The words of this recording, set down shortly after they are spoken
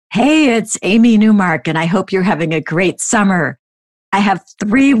Hey, it's Amy Newmark, and I hope you're having a great summer. I have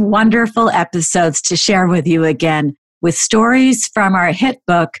 3 wonderful episodes to share with you again with stories from our hit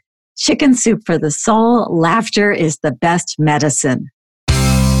book, Chicken Soup for the Soul, Laughter is the Best Medicine.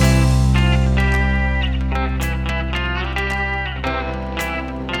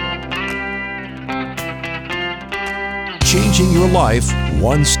 Changing your life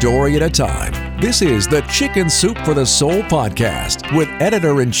one story at a time. This is the Chicken Soup for the Soul podcast with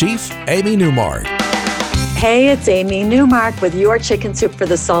Editor-in-Chief Amy Newmark. Hey, it's Amy Newmark with your Chicken Soup for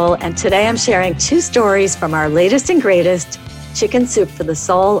the Soul, and today I'm sharing 2 stories from our latest and greatest, Chicken Soup for the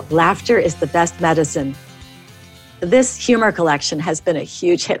Soul, Laughter is the Best Medicine. This humor collection has been a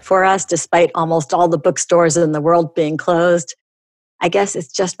huge hit for us despite almost all the bookstores in the world being closed. I guess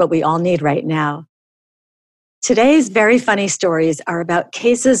it's just what we all need right now. Today's very funny stories are about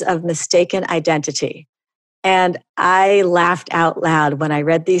cases of mistaken identity. And I laughed out loud when I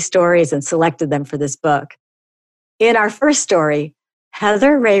read these stories and selected them for this book. In our first story,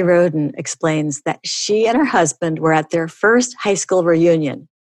 Heather Ray Roden explains that she and her husband were at their first high school reunion.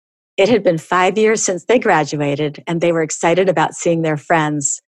 It had been 5 years since they graduated, and they were excited about seeing their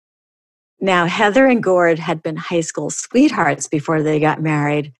friends. Now, Heather and Gord had been high school sweethearts before they got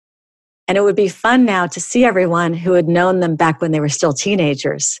married, and it would be fun now to see everyone who had known them back when they were still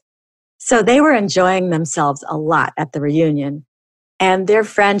teenagers. So they were enjoying themselves a lot at the reunion. And their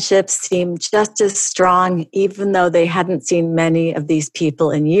friendship seemed just as strong, even though they hadn't seen many of these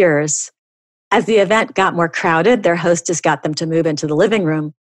people in years. As the event got more crowded, their hostess got them to move into the living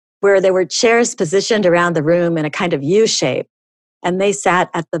room, where there were chairs positioned around the room in a kind of U shape. And they sat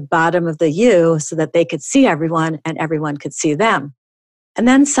at the bottom of the U so that they could see everyone and everyone could see them. And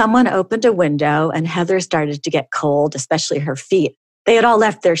then someone opened a window and Heather started to get cold, especially her feet. They had all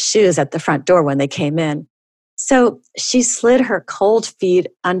left their shoes at the front door when they came in. So she slid her cold feet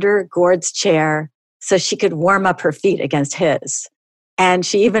under Gord's chair so she could warm up her feet against his. And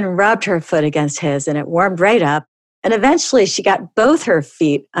she even rubbed her foot against his and it warmed right up. And eventually she got both her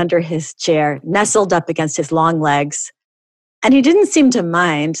feet under his chair, nestled up against his long legs. And he didn't seem to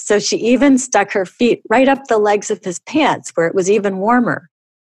mind, so she even stuck her feet right up the legs of his pants where it was even warmer.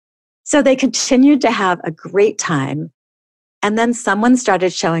 So they continued to have a great time. And then someone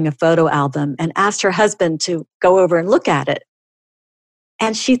started showing a photo album and asked her husband to go over and look at it.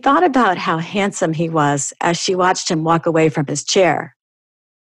 And she thought about how handsome he was as she watched him walk away from his chair.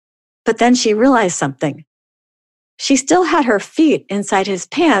 But then she realized something. She still had her feet inside his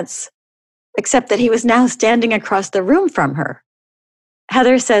pants, except that he was now standing across the room from her.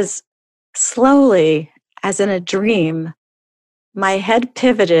 Heather says, slowly, as in a dream, my head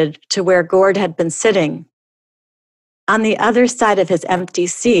pivoted to where Gord had been sitting. On the other side of his empty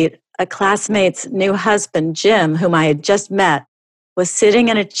seat, a classmate's new husband, Jim, whom I had just met, was sitting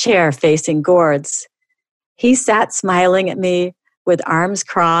in a chair facing Gord's. He sat smiling at me with arms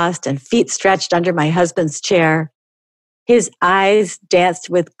crossed and feet stretched under my husband's chair. His eyes danced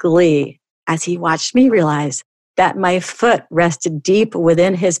with glee as he watched me realize that my foot rested deep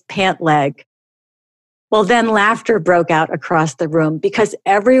within his pant leg. Well, then laughter broke out across the room because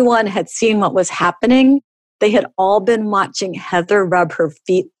everyone had seen what was happening. They had all been watching Heather rub her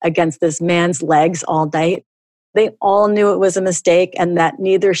feet against this man's legs all night. They all knew it was a mistake and that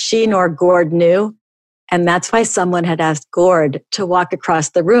neither she nor Gord knew. And that's why someone had asked Gord to walk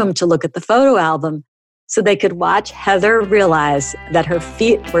across the room to look at the photo album so they could watch Heather realize that her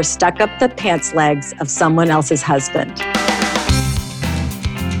feet were stuck up the pants legs of someone else's husband.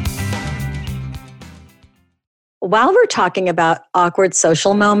 While we're talking about awkward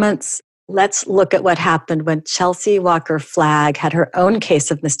social moments, let's look at what happened when Chelsea Walker Flagg had her own case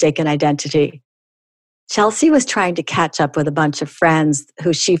of mistaken identity. Chelsea was trying to catch up with a bunch of friends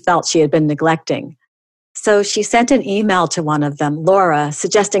who she felt she had been neglecting. So she sent an email to one of them, Laura,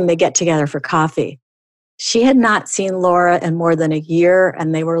 suggesting they get together for coffee. She had not seen Laura in more than a year,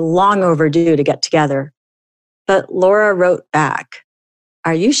 and they were long overdue to get together. But Laura wrote back,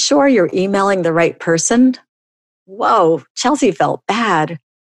 "Are you sure you're emailing the right person?" Whoa, Chelsea felt bad.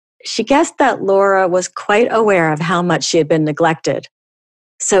 She guessed that Laura was quite aware of how much she had been neglected.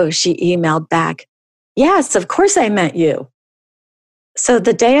 So she emailed back, "Yes, of course I meant you." So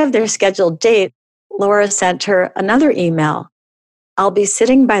the day of their scheduled date, Laura sent her another email. "I'll be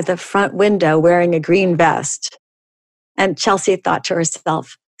sitting by the front window wearing a green vest." And Chelsea thought to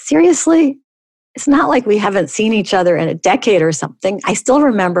herself, seriously? It's not like we haven't seen each other in a decade or something. I still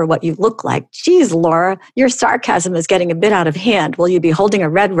remember what you look like. Geez, Laura, your sarcasm is getting a bit out of hand. Will you be holding a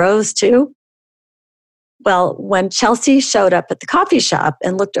red rose too? Well, when Chelsea showed up at the coffee shop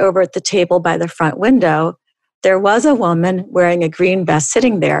and looked over at the table by the front window, There was a woman wearing a green vest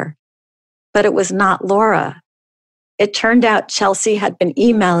sitting there, but it was not Laura. It turned out Chelsea had been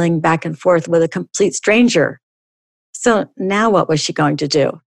emailing back and forth with a complete stranger. So now what was she going to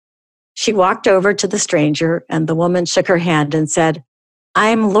do? She walked over to the stranger and the woman shook her hand and said,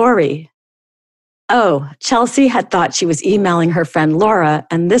 "I'm Lori." Oh, Chelsea had thought she was emailing her friend Laura,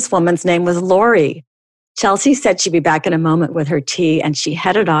 and this woman's name was Lori. Chelsea said she'd be back in a moment with her tea, and she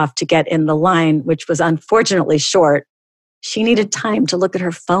headed off to get in the line, which was unfortunately short. She needed time to look at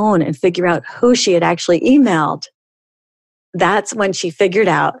her phone and figure out who she had actually emailed. That's when she figured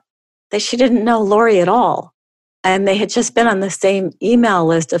out that she didn't know Lori at all. And they had just been on the same email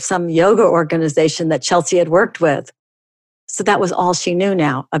list of some yoga organization that Chelsea had worked with. So that was all she knew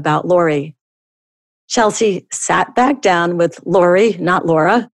now about Lori. Chelsea sat back down with Lori, not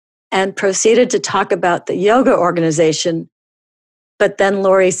Laura, and proceeded to talk about the yoga organization. But then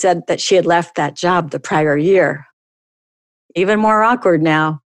Lori said that she had left that job the prior year. Even more awkward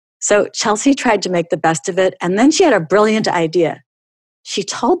now. So Chelsea tried to make the best of it, and then she had a brilliant idea. She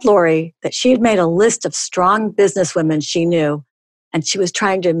told Lori that she had made a list of strong businesswomen she knew, and she was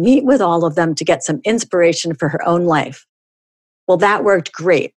trying to meet with all of them to get some inspiration for her own life. Well, that worked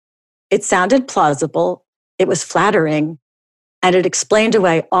great. It sounded plausible, it was flattering, and it explained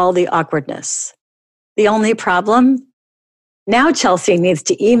away all the awkwardness. The only problem? Now Chelsea needs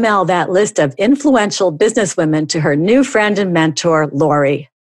to email that list of influential businesswomen to her new friend and mentor, Lori.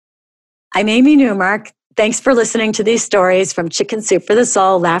 I'm Amy Newmark. Thanks for listening to these stories from Chicken Soup for the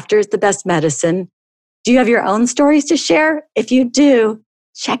Soul. Laughter is the best medicine. Do you have your own stories to share? If you do,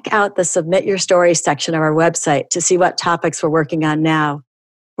 check out the Submit Your Stories section of our website to see what topics we're working on now.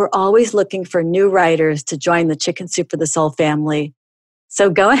 We're always looking for new writers to join the Chicken Soup for the Soul family. So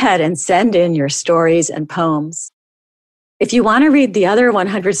go ahead and send in your stories and poems. If you want to read the other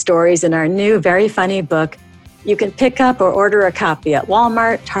 100 stories in our new, very funny book, you can pick up or order a copy at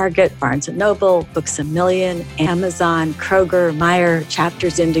Walmart, Target, Barnes & Noble, Books A Million, Amazon, Kroger, Meijer,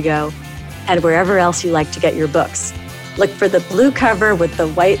 Chapters Indigo, and wherever else you like to get your books. Look for the blue cover with the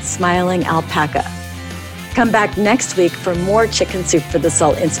white smiling alpaca. Come back next week for more Chicken Soup for the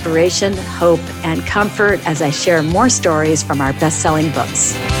Soul inspiration, hope, and comfort as I share more stories from our best-selling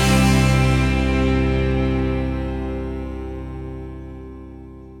books.